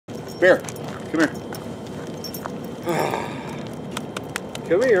Bear, come here.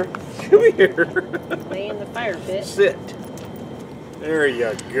 Come here. Come here. Lay in the fire pit. Sit. There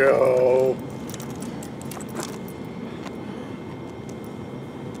you go.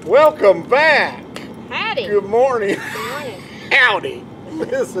 Welcome back. Howdy. Good morning. Good morning. Howdy.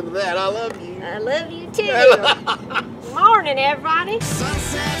 Listen to that. I love you. I love you too. Morning, everybody.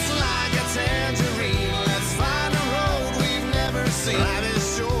 Sunsets like a tangerine. Let's find a road we've never seen. Life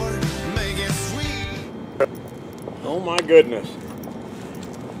is short, make it sweet. Oh my goodness.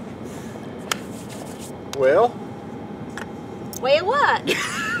 Well, Well, what?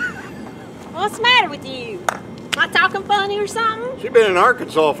 What's the matter with you? Am I talking funny or something? she's been in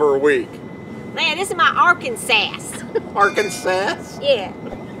Arkansas for a week. Man, this is my Arkansas. Arkansas? Yeah,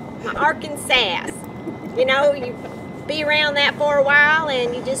 my Arkansas. You know, you be around that for a while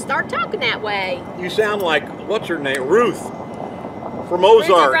and you just start talking that way. You sound like, what's her name? Ruth from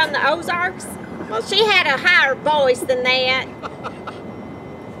Ruthie Ozark. from the Ozarks? Well, she had a higher voice than that.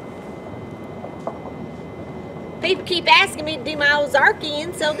 People keep asking me to do my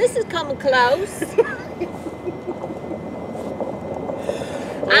Ozarkian, so this is coming close.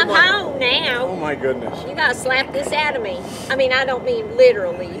 I'm home now. Oh my goodness. You gotta slap this out of me. I mean, I don't mean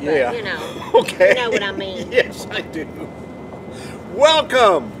literally, but Yeah. you know. Okay. You know what I mean. Yes, I do.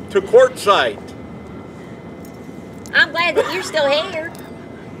 Welcome to Quartzsite. I'm glad that you're still here.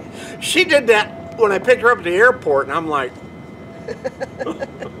 She did that when I picked her up at the airport, and I'm like,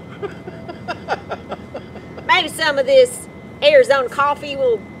 Maybe some of this Arizona coffee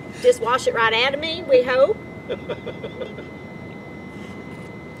will just wash it right out of me, we hope.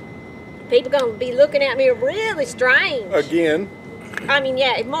 People gonna be looking at me really strange. again, I mean,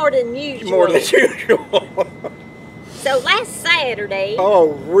 yeah, more than usual. more than usual. So last Saturday,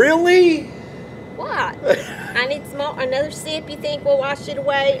 Oh, really? what? I need some more, another sip. You think we'll wash it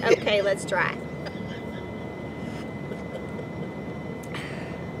away? Okay, let's try.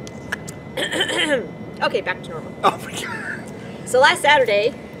 Okay, back to normal. Oh my God. So last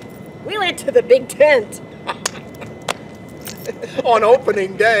Saturday, we went to the big tent On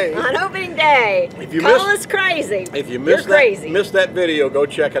opening day. on opening day. If you Call missed- us crazy. If you You're crazy. missed that video, go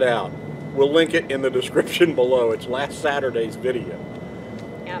check it out. We'll link it in the description below. It's last Saturday's video.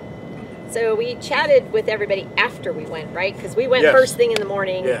 Yep. So we chatted with everybody after we went, right? Because we went Yes. first thing in the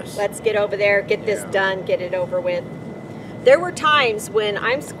morning. Yes. Let's get over there, get this Yeah. done, get it over with. There were times when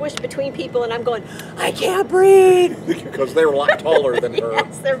I'm squished between people and I'm going, I can't breathe. Because they were a lot taller than her.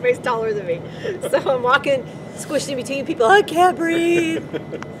 Yes, everybody's taller than me. So I'm walking, squished in between people. I can't breathe.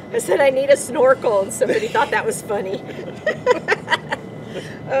 I said I need a snorkel, and somebody thought that was funny.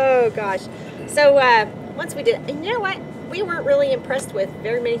 Oh gosh. So once we did, and you know what? We weren't really impressed with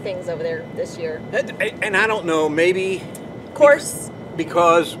very many things over there this year. And I don't know, maybe Of course,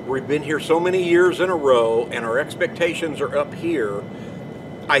 because we've been here so many years in a row and our expectations are up here,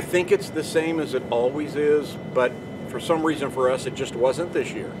 I think it's the same as it always is, but for some reason for us it just wasn't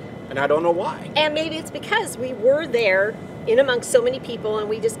this year. And I don't know why. and maybe it's because we were there in amongst so many people and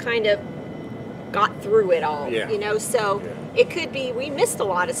we just kind of got through it all, Yeah. you know, so Yeah. it could be we missed a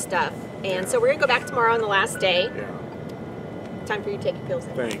lot of stuff. And so we're going to go back tomorrow on the last day. Yeah. Time for you to take your pills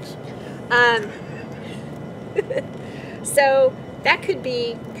in. Thanks. So that could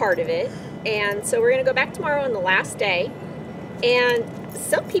be part of it. And so we're going to go back tomorrow on the last day. And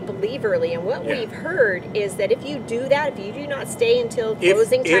some people leave early. And what Yeah. we've heard is that if you do that, if you do not stay until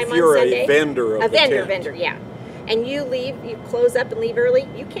closing time if you're on Sunday. a vendor of a the tent. vendor, yeah. And you leave, you close up and leave early,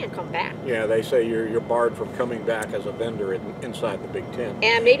 you can't come back. Yeah, they say you're barred from coming back as a vendor inside the big tent.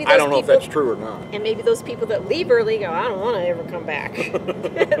 And maybe those I don't know people, if that's true or not. And maybe those people that leave early go, I don't want to ever come back.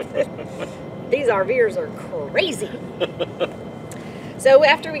 These RVers are crazy. So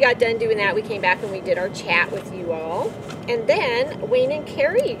after we got done doing that, we came back and we did our chat with you all. And then Wayne and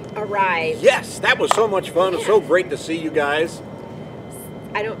Carrie arrived. Yes, that was so much fun. It's so great to see you guys.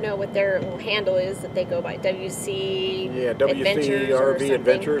 I don't know what their little handle is that they go by. WC Yeah, Adventures or WCRV something.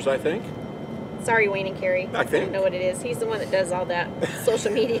 Adventures, I think. Sorry, Wayne and Carrie. I think. don't know what it is. He's the one that does all that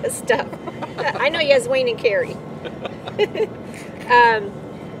social media stuff. I know he has Wayne and Carrie.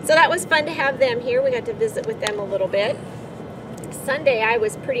 So that was fun to have them here. We got to visit with them a little bit. Sunday, I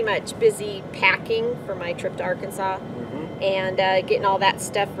was pretty much busy packing for my trip to Arkansas and getting all that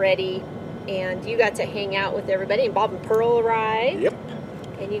stuff ready. And you got to hang out with everybody. And Bob and Pearl arrived. Yep.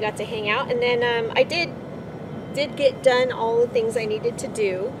 And you got to hang out. And then I did get done all the things I needed to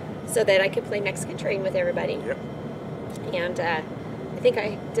do so that I could play Mexican Train with everybody. Yep. And I think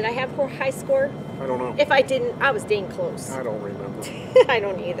did I have a high score? I don't know. If I didn't, I was dang close. I don't remember. I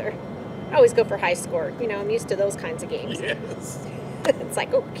don't either. I always go for high score. You know, I'm used to those kinds of games. Yes. It's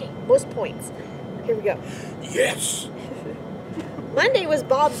like, okay, most points. Here we go. Yes. Monday was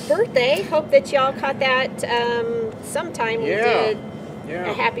Bob's birthday. Hope that y'all caught that sometime. We did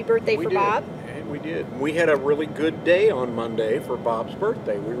a happy birthday for Bob. And we did. We had a really good day on Monday for Bob's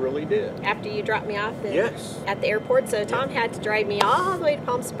birthday. We really did. After you dropped me off at the airport. So Tom had to drive me all the way to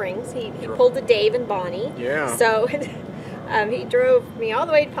Palm Springs. He pulled a Dave and Bonnie. Yeah. So he drove me all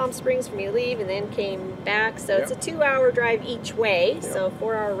the way to Palm Springs for me to leave and then came back. So it's a 2-hour drive each way. So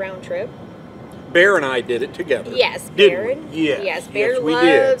 4-hour round trip. Bear and I did it together. Yes, Bear. Yes, Bear we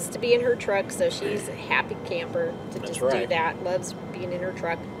loves did. to be in her truck, so she's a happy camper to just do that. Loves being in her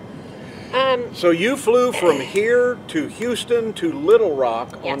truck. So you flew from here to Houston to Little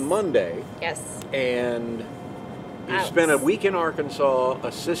Rock on Monday. Yes. And you spent a week in Arkansas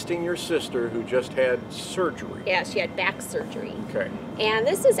assisting your sister who just had surgery. Yeah, she had back surgery. Okay. And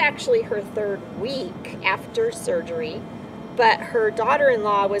this is actually her 3rd week after surgery. But her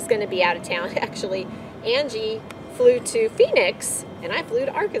daughter-in-law was going to be out of town. Actually, Angie flew to Phoenix, and I flew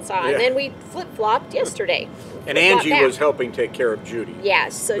to Arkansas. And then we flip-flopped yesterday. And Angie was helping take care of Judy.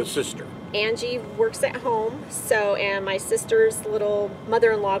 Yes. So the sister. Angie works at home. And my sister's little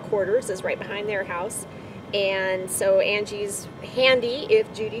mother-in-law quarters is right behind their house. And so Angie's handy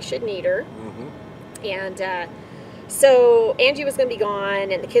if Judy should need her. Mm-hmm. And so Angie was going to be gone,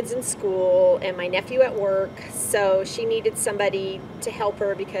 and the kids in school, and my nephew at work. So she needed somebody to help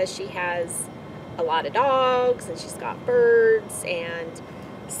her because she has a lot of dogs, and she's got birds. And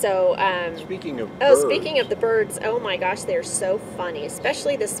so speaking of birds. Speaking of the birds, oh my gosh, they're so funny,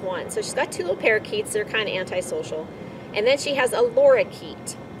 especially this one. So she's got 2 little parakeets. They're kind of antisocial. And then she has a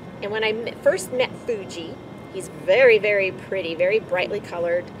lorikeet. And when I first met Fuji, he's very, very pretty, very brightly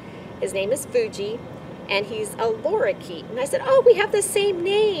colored. His name is Fuji. And he's a lorikeet. And I said, oh, we have the same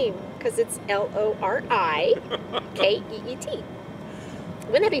name, because it's Lorikeet.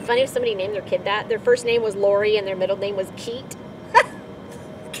 Wouldn't that be funny if somebody named their kid that? Their first name was Lori and their middle name was Keet.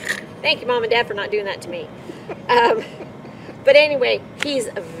 Thank you, Mom and Dad, for not doing that to me. But anyway, he's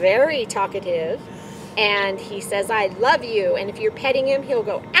very talkative, and he says, I love you. And if you're petting him, he'll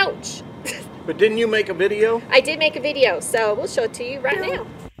go, ouch. But didn't you make a video? I did make a video, so we'll show it to you right now.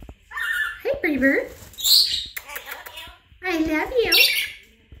 Hey, pretty bird. I love you.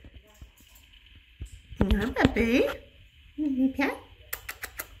 Hi, puppy. You pet?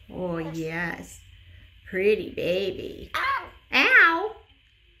 Oh, yes. Pretty baby. Ow. Ow.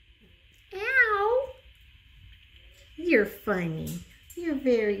 Ow. You're funny. You're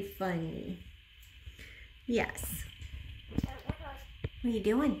very funny. Yes. What are you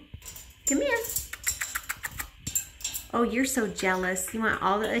doing? Come here. Oh, you're so jealous. You want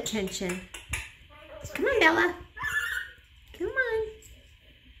all the attention. Come on, Bella. Come on.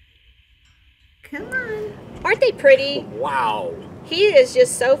 Come on. Aren't they pretty? Wow. He is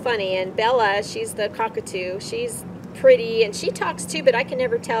just so funny. And Bella, she's the cockatoo. She's pretty, and she talks too, but I can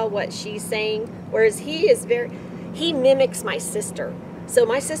never tell what she's saying. Whereas he mimics my sister. So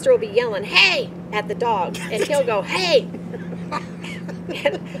my sister will be yelling, hey, at the dog, and he'll go, hey.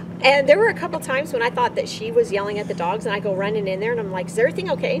 And there were a couple times when I thought that she was yelling at the dogs, and I go running in there, and I'm like, is everything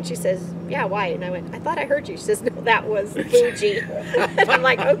okay? And she says, yeah, why? And I went, I thought I heard you. She says, no, that was Fuji. And I'm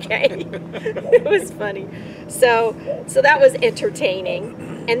like, okay. It was funny. So that was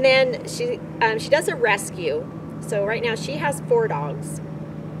entertaining. And then she does a rescue. So right now she has 4 dogs.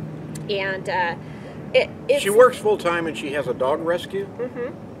 And she works full-time and she has a dog rescue?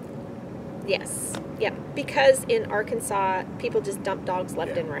 Mm-hmm. Yes. Yep. Because in Arkansas, people just dump dogs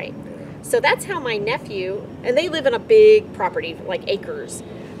left and right. So that's how my nephew, and they live in a big property, like acres.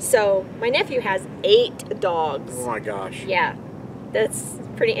 So my nephew has 8 dogs. Oh my gosh. Yeah. That's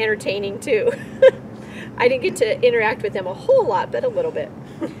pretty entertaining too. I didn't get to interact with them a whole lot, but a little bit.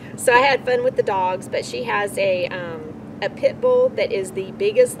 So I had fun with the dogs, but she has a pit bull that is the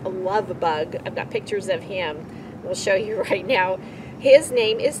biggest love bug. I've got pictures of him. We'll show you right now. His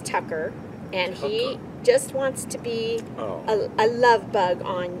name is Tucker, and he just wants to be a love bug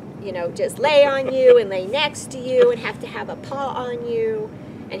on, just lay on you and lay next to you and have to have a paw on you.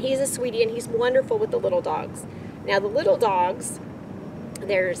 And he's a sweetie, and he's wonderful with the little dogs. Now, the little dogs,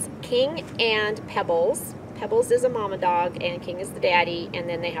 there's King and Pebbles. Pebbles is a mama dog, and King is the daddy, and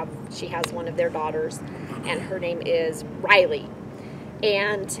then she has one of their daughters, and her name is Riley.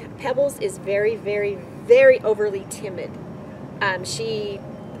 And Pebbles is very, very, very overly timid. She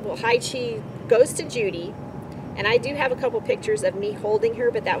will hide. She goes to Judy, and I do have a couple pictures of me holding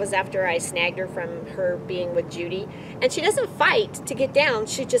her, but that was after I snagged her from her being with Judy. And she doesn't fight to get down.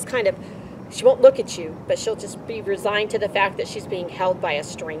 She just she won't look at you, but she'll just be resigned to the fact that she's being held by a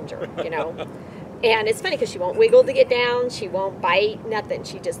stranger, And it's funny because she won't wiggle to get down. She won't bite, nothing.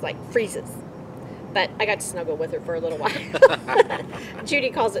 She just like freezes. But I got to snuggle with her for a little while.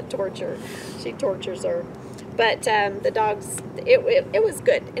 Judy calls it torture. She tortures her. But the dogs, it was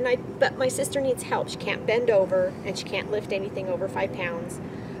good. But my sister needs help. She can't bend over, and she can't lift anything over 5 pounds.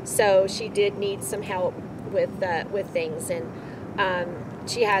 So she did need some help with things. And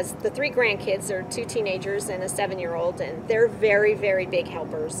she has the 3 grandkids. They're 2 teenagers and a 7-year-old, and they're very, very big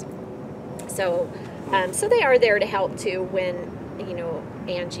helpers. So they are there to help too when, you know,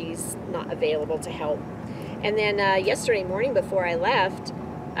 Angie's not available to help. And then yesterday morning before I left,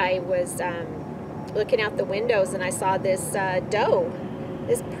 I was looking out the windows and I saw this doe,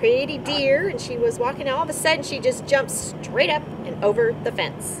 this pretty deer, and she was walking. All of a sudden she just jumped straight up and over the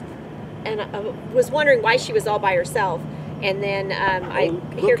fence. And I was wondering why she was all by herself. And then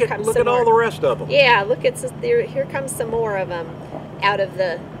look at all the rest of them. Yeah, look at here comes some more of them out of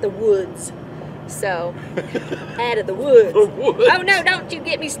the woods. So, out of the woods. Oh no, don't you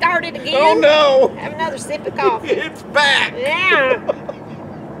get me started again. Oh no. Have another sip of coffee. It's back. Yeah.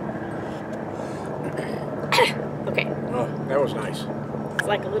 Okay. Oh, that was nice. It's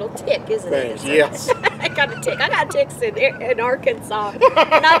like a little tick, isn't Thanks. it? Yes. I got a tick. I got ticks in Arkansas.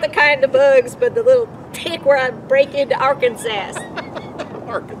 Not the kind of bugs, but the little tick where I break into Arkansas.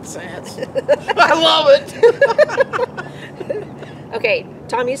 Arkansas. I love it. Okay,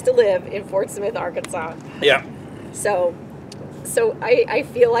 Tom used to live in Fort Smith, Arkansas. Yeah. So I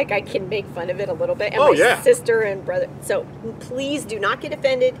feel like I can make fun of it a little bit. And my sister and brother. So please do not get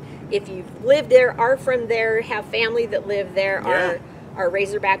offended. If you've lived there, are from there, have family that live there, are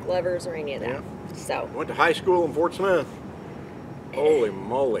Razorback lovers or any of that. Yeah. So went to high school in Fort Smith. Holy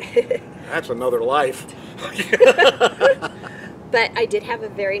moly. That's another life. But I did have a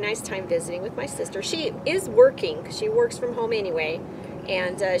very nice time visiting with my sister. She is working. She works from home anyway.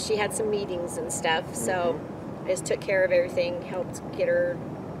 And she had some meetings and stuff. So I just took care of everything, helped get her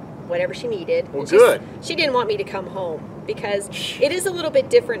whatever she needed. Well, good. She didn't want me to come home because it is a little bit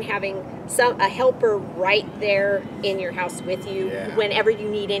different having a helper right there in your house with you whenever you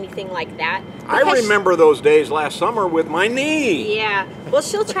need anything like that. I remember those days last summer with my knee. Yeah. Well,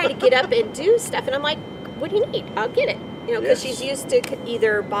 she'll try to get up and do stuff. And I'm like, what do you need? I'll get it. You know, because she's used to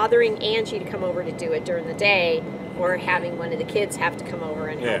either bothering Angie to come over to do it during the day or having one of the kids have to come over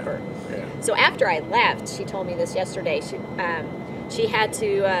and help her. Yeah. So after I left, she told me this yesterday, she had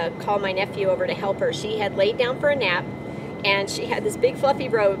to call my nephew over to help her. She had laid down for a nap, and she had this big fluffy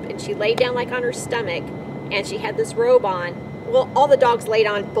robe, and she laid down like on her stomach, and she had this robe on. Well, all the dogs laid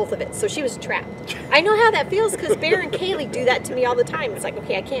on both of it, so she was trapped. I know how that feels because Bear and Kaylee do that to me all the time. It's like,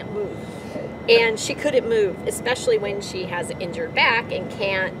 okay, I can't move. And she couldn't move, especially when she has an injured back and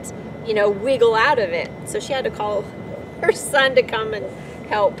can't, you know, wiggle out of it. So she had to call her son to come and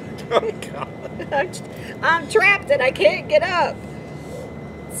help. Oh, God. I'm trapped and I can't get up.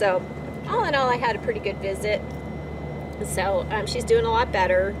 So, all in all, I had a pretty good visit. So, she's doing a lot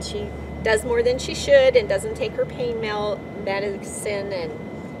better. She does more than she should and doesn't take her pain medicine, and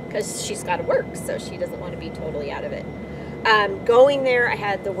because she's got to work, so she doesn't want to be totally out of it. Going there, I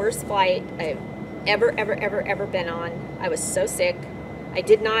had the worst flight I've ever been on. I was so sick. I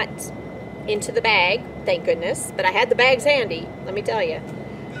did not into the bag, thank goodness, but I had the bags handy, let me tell you.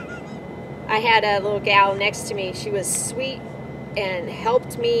 I had a little gal next to me. She was sweet and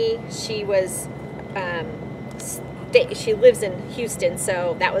helped me. She was, she lives in Houston,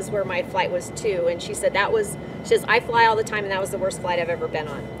 so that was where my flight was too. And she said she says, I fly all the time, and that was the worst flight I've ever been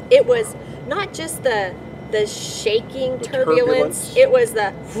on. It was not just the shaking turbulence. It was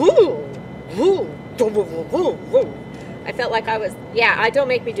the whoo, whoo, whoo, whoo, whoo. I felt like I was, don't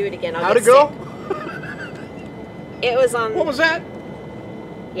make me do it again. How'd it go? It was on. What was that?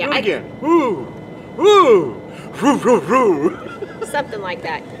 Yeah, do it again. Woo, woo, woo, woo, woo. Something like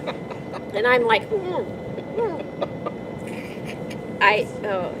that. And I'm like,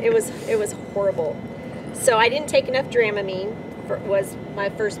 it was horrible. So I didn't take enough Dramamine. Was my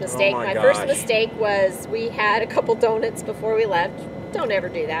first mistake. Oh my first mistake was we had a couple donuts before we left. Don't ever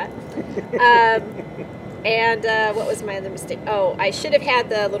do that. And what was my other mistake? Oh, I should have had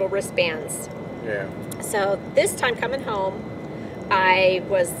the little wristbands. Yeah. So this time coming home, I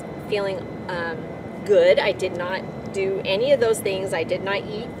was feeling good. I did not do any of those things. I did not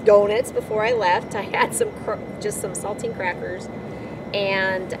eat donuts before I left. I had just some saltine crackers.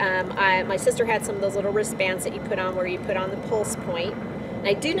 And my sister had some of those little wristbands that you put on where you put on the pulse point. And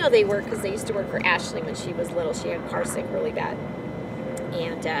I do know they work because they used to work for Ashley when she was little. She had car sick really bad.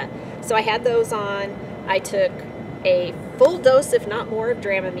 And so I had those on. I took a full dose, if not more, of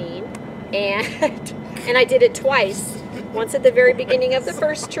Dramamine. And I did it twice. Once at the very beginning of the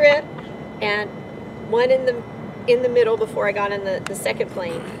first trip and one in the middle before I got on the second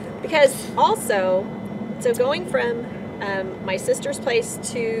plane. Because also, so going from my sister's place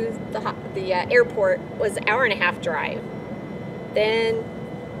to the airport was an hour and a half drive. Then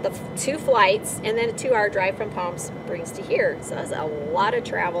the 2 flights, and then a 2-hour drive from Palm Springs to here. So that's a lot of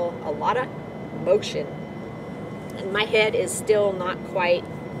travel, a lot of motion. And my head is still not quite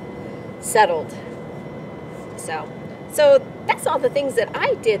settled. So that's all the things that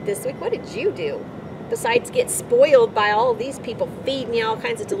I did this week. What did you do? Besides get spoiled by all these people feeding you all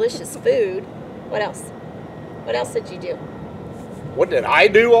kinds of delicious food. What else? What else did you do? What did I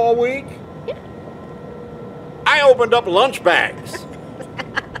do all week? Yeah. I opened up lunch bags.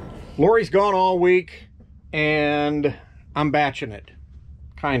 Lori's gone all week, and I'm batching it.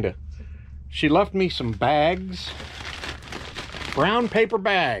 Kinda. She left me some bags. Brown paper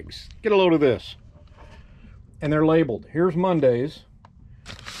bags. Get a load of this. And they're labeled. Here's Mondays.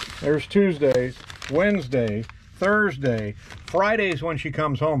 There's Tuesdays. Wednesday. Thursday. Friday's when she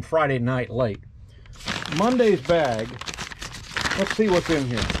comes home Friday night late. Monday's bag. Let's see what's in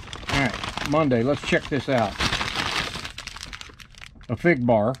here. Alright, Monday. Let's check this out. A fig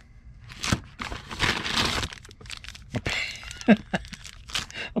bar.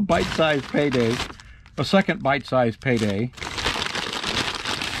 A bite-sized payday. A second bite-sized payday.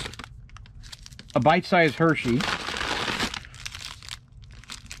 A bite-sized Hershey.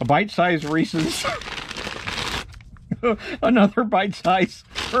 A bite-sized Reese's. Another bite-sized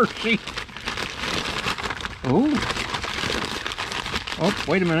Hershey. Ooh. Oh,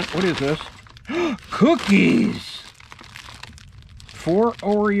 wait a minute. What is this? Cookies! 4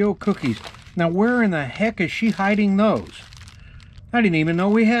 Oreo cookies. Now, where in the heck is she hiding those? I didn't even know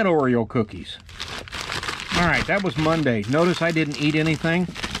we had Oreo cookies. All right, that was Monday. Notice I didn't eat anything.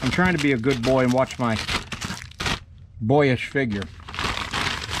 I'm trying to be a good boy and watch my boyish figure.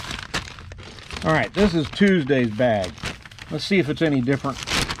 All right, this is Tuesday's bag. Let's see if it's any different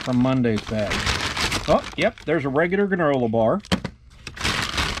from Monday's bag. Oh, yep, there's a regular granola bar.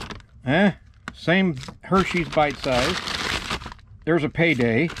 Same Hershey's bite size. There's a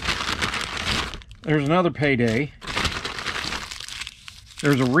payday. There's another payday.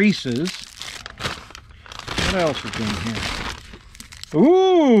 There's a Reese's. What else is in here?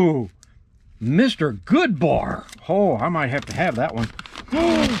 Ooh! Mr. Goodbar. Oh, I might have to have that one.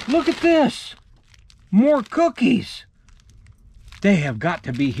 Oh, look at this! More cookies! They have got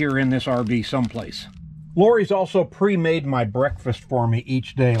to be here in this RV someplace. Lori's also pre-made my breakfast for me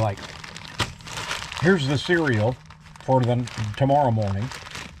each day. Like, here's the cereal for tomorrow morning.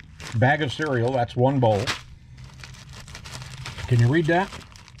 Bag of cereal, that's 1 bowl. Can you read that?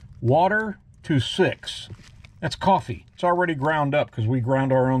 Water to 6. That's coffee. It's already ground up because we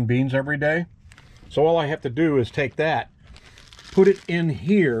ground our own beans every day. So all I have to do is take that, put it in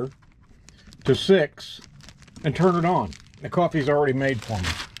here to 6, and turn it on. The coffee's already made for me.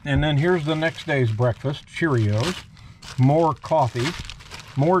 And then here's the next day's breakfast. Cheerios. More coffee.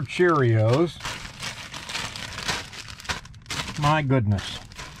 More Cheerios. My goodness.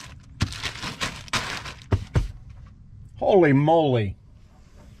 Holy moly.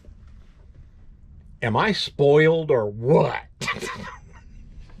 Am I spoiled or what?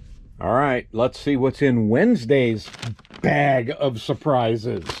 All right, let's see what's in Wednesday's bag of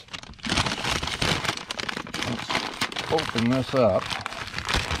surprises. Let's open this up.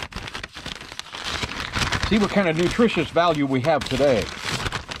 See what kind of nutritious value we have today.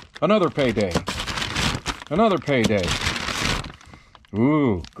 Another payday. Another payday.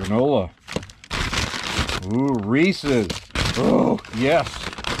 Ooh, granola. Ooh, Reese's. Oh, yes.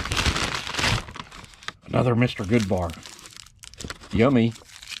 Another Mr. Goodbar. Yummy.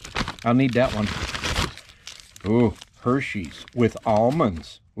 I'll need that one. Ooh, Hershey's with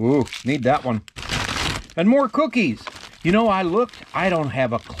almonds. Ooh, need that one. And more cookies. You know, I looked. I don't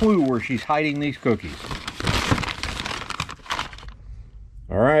have a clue where she's hiding these cookies.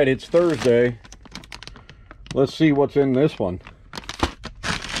 All right, it's Thursday. Let's see what's in this one.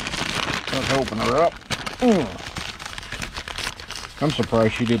 Let's open her up. Ooh. I'm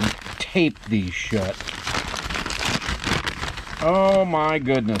surprised she didn't tape these shut. Oh my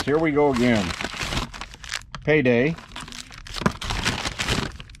goodness, here we go again. Payday.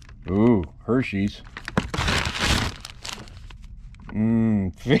 Ooh, Hershey's.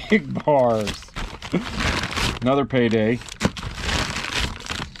 Fig bars. Another payday.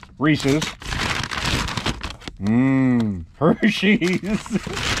 Reese's. Hershey's.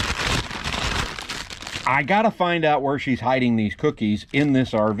 I gotta find out where she's hiding these cookies in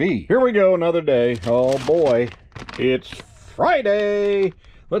this RV. Here we go, another day. Oh boy, it's Friday.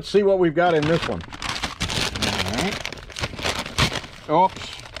 Let's see what we've got in this one. All right.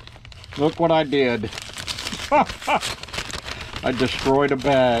 Oops, look what I did. I destroyed a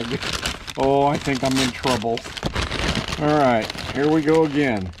bag. Oh, I think I'm in trouble. All right, here we go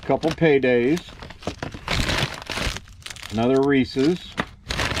again. Couple paydays. Another Reese's.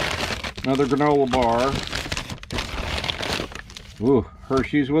 Another granola bar. Ooh,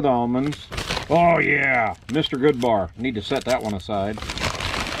 Hershey's with almonds. Oh yeah, Mr. Goodbar. Need to set that one aside.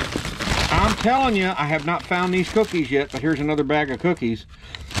 I'm telling you, I have not found these cookies yet, but here's another bag of cookies.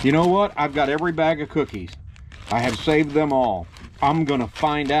 You know what? I've got every bag of cookies. I have saved them all. I'm gonna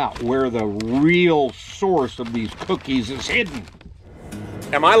find out where the real source of these cookies is hidden.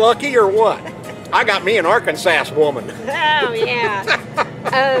 Am I lucky or what? I got me an Arkansas woman. Oh, yeah.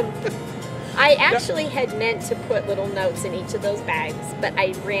 I actually had meant to put little notes in each of those bags, but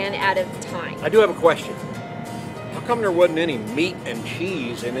I ran out of time. I do have a question. How come there wasn't any meat and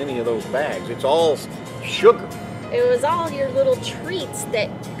cheese in any of those bags? It's all sugar. It was all your little treats that,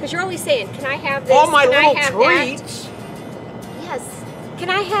 because you're always saying, can I have this? All my can little I have treats? That? Yes. Can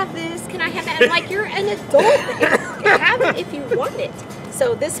I have this? Can I have that? I'm like, you're an adult. Have it if you want it.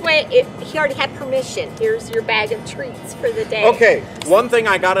 So this way, he already had permission. Here's your bag of treats for the day. Okay, one thing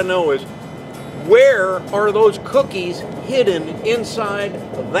I gotta know is, where are those cookies hidden inside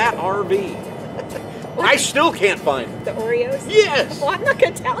that RV? I still can't find them. The Oreos? Yes. Well, I'm not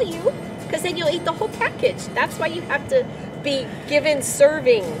going to tell you, because then you'll eat the whole package. That's why you have to be given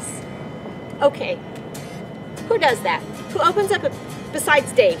servings. Okay. Who does that? Who opens up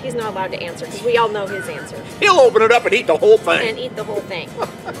besides Dave? He's not allowed to answer, because we all know his answer. He'll open it up and eat the whole thing. And eat the whole thing.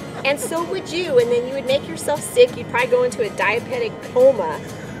 And so would you, and then you would make yourself sick. You'd probably go into a diabetic coma.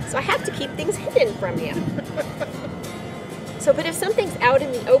 So I have to keep things hidden from you. So, but if something's out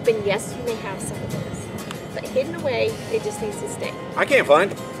in the open, yes, you may have some of those. But hidden away, it just needs to stay. I can't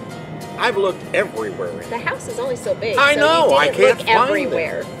find them. I've looked everywhere. The house is only so big. I so know. You I didn't can't look find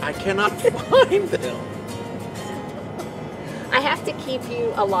everywhere. them. I cannot find them. I have to keep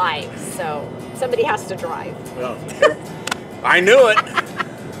you alive, so somebody has to drive. Oh, I knew it.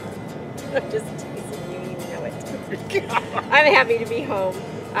 I'm just teasing you, you know it. I'm happy to be home.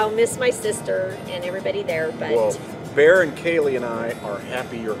 I'll miss my sister and everybody there, but... Well, Bear and Kaylee and I are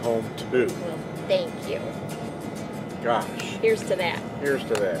happy you're home too. Well, thank you. Gosh. Here's to that. Here's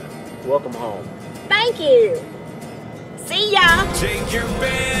to that. Welcome home. Thank you. See ya. Take your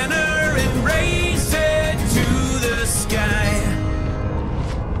banner and raise it to the sky.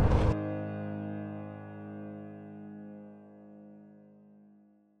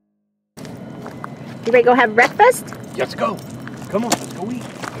 You ready to go have breakfast? Let's go. Come on, let's go eat.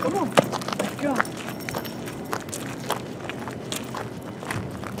 Come on, let's go.